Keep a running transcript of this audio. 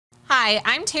Hi,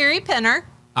 I'm Terry Penner,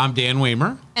 I'm Dan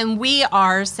Weimer. and we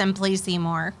are Simply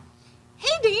Seymour. Hey,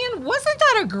 Dan, wasn't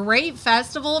that a great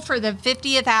festival for the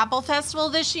 50th Apple Festival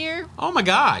this year? Oh my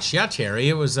gosh, yeah, Terry,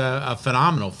 it was a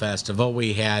phenomenal festival.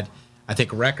 We had, I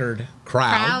think, record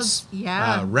crowds,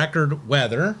 yeah. record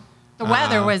weather. The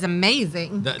weather was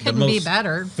amazing. Couldn't be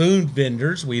better. Food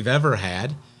vendors we've ever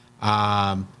had.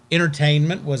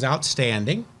 Entertainment was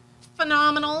outstanding.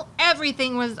 Phenomenal.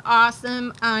 Everything was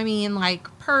awesome. I mean, like,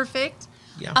 perfect.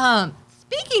 Yeah.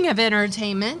 Speaking of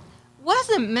entertainment,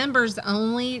 wasn't members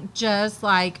only just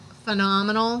like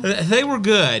phenomenal? They were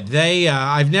good.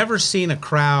 I've never seen a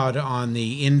crowd on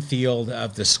the infield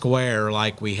of the square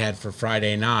like we had for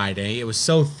Friday night. It was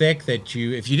so thick that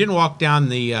if you didn't walk down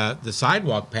the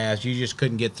sidewalk path, you just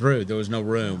couldn't get through. There was no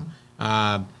room.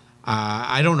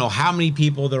 I don't know how many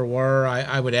people there were.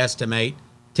 I would estimate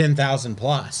 10,000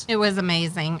 plus. It was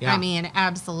amazing. Yeah. I mean,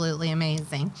 absolutely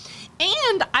amazing.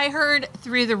 And I heard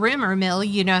through the rumor mill,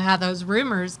 you know how those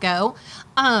rumors go.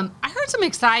 I heard some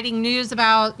exciting news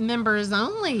about members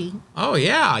only. Oh,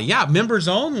 yeah. Members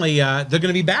only. They're going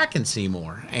to be back in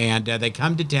Seymour. And they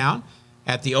come to town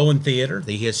at the Owen Theater,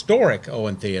 the historic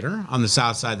Owen Theater on the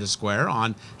south side of the square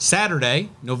on Saturday,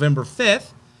 November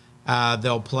 5th.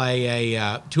 They'll play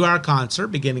a 2-hour concert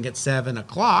beginning at 7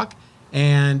 o'clock.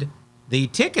 And the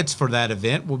tickets for that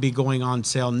event will be going on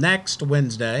sale next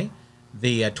Wednesday,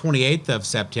 the 28th of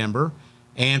September.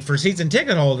 And for season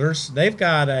ticket holders, they've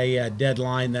got a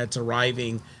deadline that's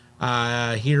arriving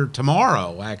here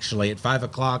tomorrow, actually, at 5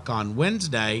 o'clock on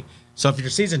Wednesday. So if you're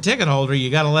a season ticket holder, you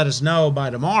got to let us know by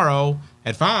tomorrow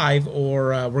at 5, or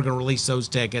we're going to release those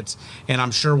tickets. And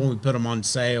I'm sure when we put them on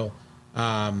sale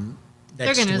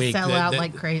They're going to sell out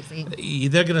like crazy.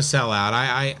 They're going to sell out.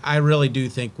 I really do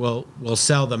think we'll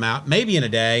sell them out maybe in a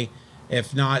day,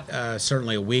 if not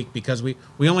certainly a week, because we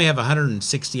only have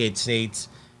 168 seats,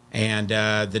 and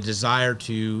the desire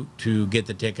to get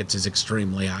the tickets is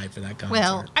extremely high for that concert.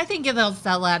 Well, I think they'll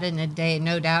sell out in a day,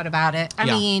 no doubt about it. I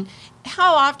Yeah. mean,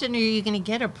 how often are you going to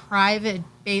get a private,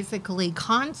 basically,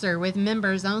 concert with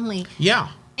members only? Yeah.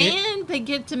 And they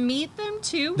get to meet them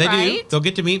too, They right? do. They'll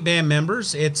get to meet band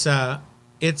members. It is a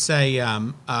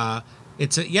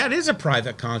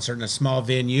private concert in a small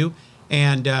venue,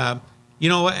 and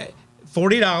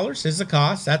 $40 is the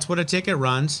cost. That's what a ticket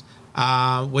runs,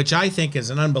 which I think is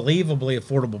an unbelievably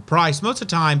affordable price. Most of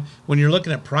the time, when you're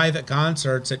looking at private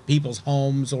concerts at people's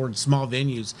homes or in small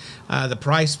venues, the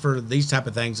price for these type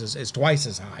of things is twice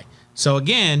as high. So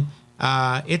again,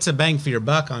 it's a bang for your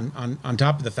buck on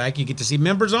top of the fact you get to see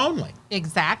members only.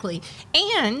 Exactly.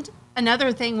 And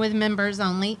another thing with members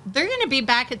only, they're going to be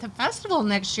back at the festival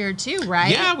next year too,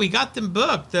 right? Yeah, we got them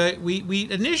booked. We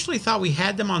initially thought we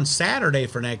had them on Saturday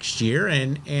for next year,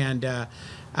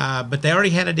 but they already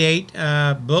had a date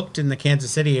booked in the Kansas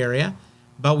City area.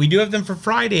 But we do have them for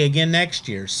Friday again next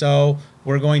year. So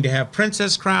we're going to have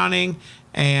Princess Crowning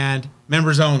and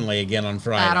members only again on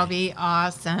Friday. That'll be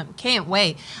awesome. Can't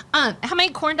wait. How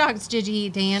many corn dogs did you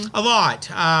eat, Dan? A lot.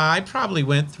 I probably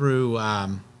went through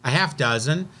a half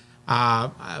dozen.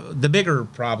 The bigger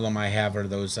problem I have are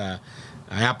those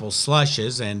apple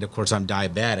slushes, and of course I'm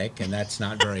diabetic, and that's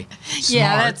not very smart.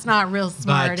 Yeah, that's not real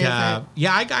smart, is it?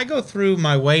 Yeah, I go through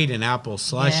my weight in apple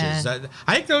slushes. Yeah.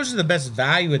 I think those are the best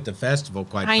value at the festival,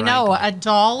 quite frankly. I know,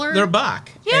 $1? They're $1.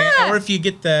 Yeah. Or if you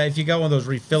get one of those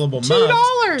refillable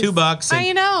 $2. mugs, $2.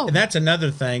 I know. And that's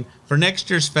another thing. For next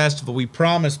year's festival, we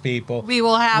promise people We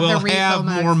will have the refill have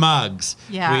mugs. more mugs.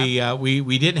 Yeah.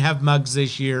 We didn't have mugs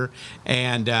this year,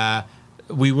 and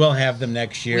we will have them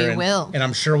next year. We will. And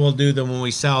I'm sure we'll do them when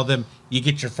we sell them. You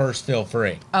get your first fill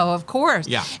free. Oh, of course.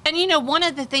 Yeah. And one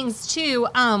of the things too,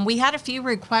 we had a few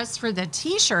requests for the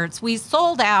t-shirts. We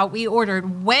sold out. We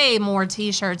ordered way more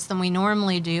t-shirts than we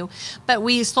normally do, but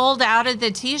we sold out of the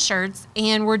t-shirts,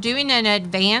 and we're doing an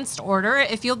advanced order.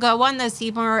 If you'll go on the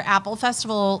Seymour Apple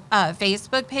Festival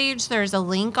Facebook page, there's a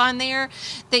link on there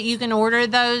that you can order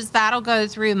those. That'll go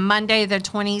through Monday the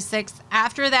 26th.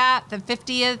 After that, the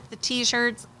 50th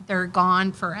t-shirts, they're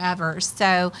gone forever.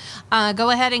 So go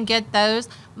ahead and get those.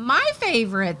 My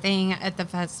favorite thing at the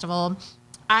festival,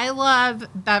 I love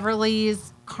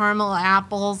Beverly's caramel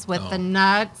apples with the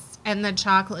nuts and the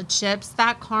chocolate chips.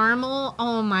 That caramel,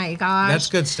 oh my gosh. That's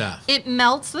good stuff. It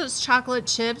melts those chocolate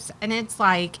chips, and it's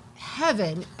like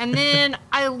heaven. And then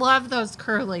I love those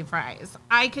curly fries.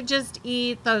 I could just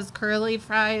eat those curly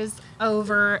fries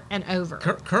over and over.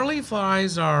 Curly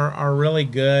fries are really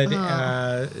good. We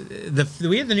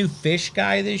have the new fish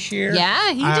guy this year.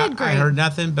 Yeah, he did great. I heard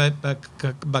nothing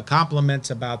but compliments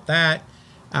about that.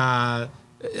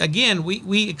 again,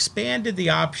 we expanded the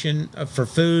option for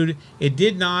food. It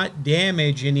did not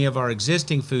damage any of our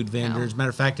existing food vendors. No. Matter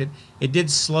of fact, it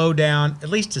did slow down, at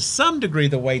least to some degree,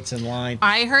 the waits in line.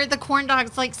 I heard the corn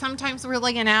dogs, like, sometimes were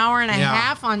like an hour and a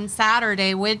half on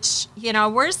Saturday, which, you know,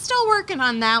 we're still working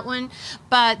on that one.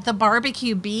 But the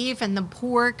barbecue beef and the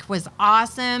pork was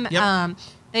awesome. Yep.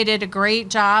 They did a great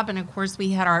job. And, of course,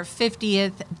 we had our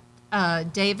 50th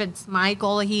David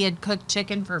Smichael. He had cooked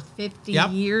chicken for 50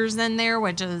 years in there,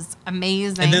 which is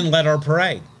amazing. And then led our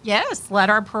parade. Yes, led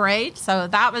our parade. So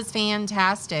that was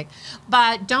fantastic.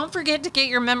 But don't forget to get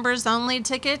your members only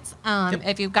tickets.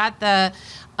 If you've got the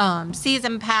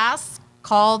season pass,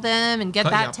 call them and get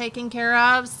that taken care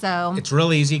of. So it's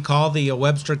real easy. Call the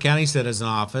Webster County Citizen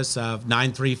Office of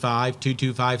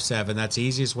 935-2257. That's the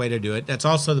easiest way to do it. That's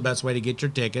also the best way to get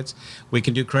your tickets. We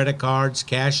can do credit cards,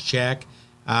 cash check.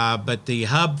 But the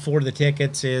hub for the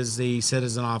tickets is the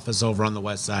Citizen Office over on the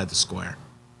west side of the square.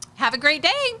 Have a great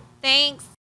day. Thanks.